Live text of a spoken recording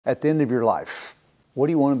At the end of your life, what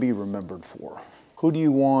do you want to be remembered for? Who do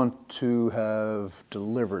you want to have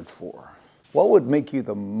delivered for? What would make you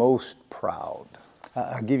the most proud?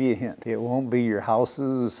 I'll give you a hint. It won't be your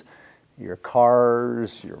houses, your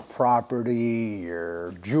cars, your property,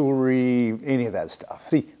 your jewelry, any of that stuff.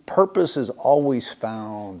 See, purpose is always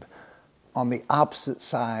found on the opposite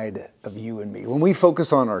side of you and me. When we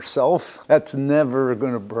focus on ourselves, that's never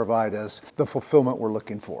going to provide us the fulfillment we're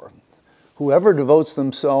looking for. Whoever devotes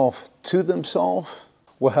themselves to themselves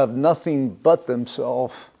will have nothing but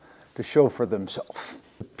themselves to show for themselves.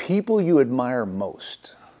 The people you admire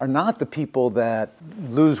most are not the people that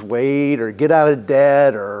lose weight or get out of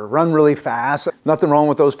debt or run really fast. Nothing wrong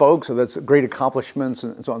with those folks, so that's great accomplishments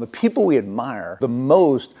and so on. The people we admire the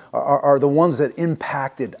most are the ones that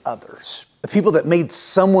impacted others, the people that made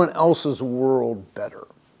someone else's world better.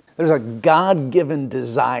 There's a God-given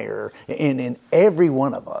desire in every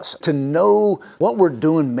one of us to know what we're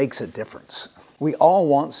doing makes a difference. We all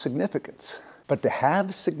want significance, but to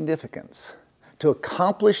have significance, to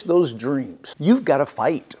accomplish those dreams, you've got to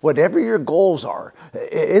fight. Whatever your goals are,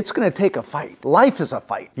 it's going to take a fight. Life is a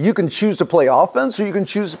fight. You can choose to play offense or you can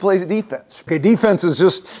choose to play defense. Okay, defense is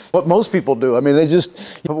just what most people do. I mean, they just,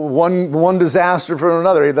 one disaster for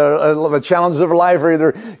another. Either the challenges of their life are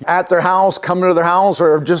either at their house, coming to their house,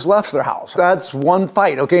 or just left their house. That's one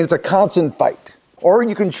fight, okay? It's a constant fight. Or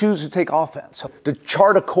you can choose to take offense, to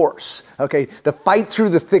chart a course, okay, to fight through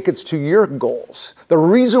the thickets to your goals. The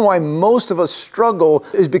reason why most of us struggle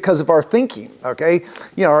is because of our thinking, okay?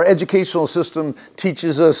 You know, our educational system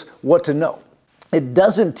teaches us what to know. It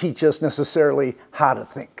doesn't teach us necessarily how to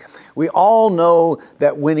think. We all know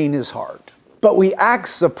that winning is hard, but we act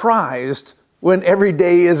surprised when every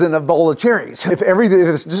day isn't a bowl of cherries. If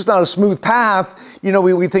it's just not a smooth path, you know,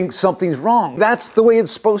 we think something's wrong. That's the way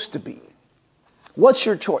it's supposed to be. What's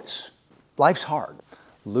your choice? Life's hard.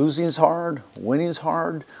 Losing's hard, winning's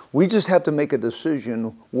hard. We just have to make a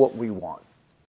decision what we want.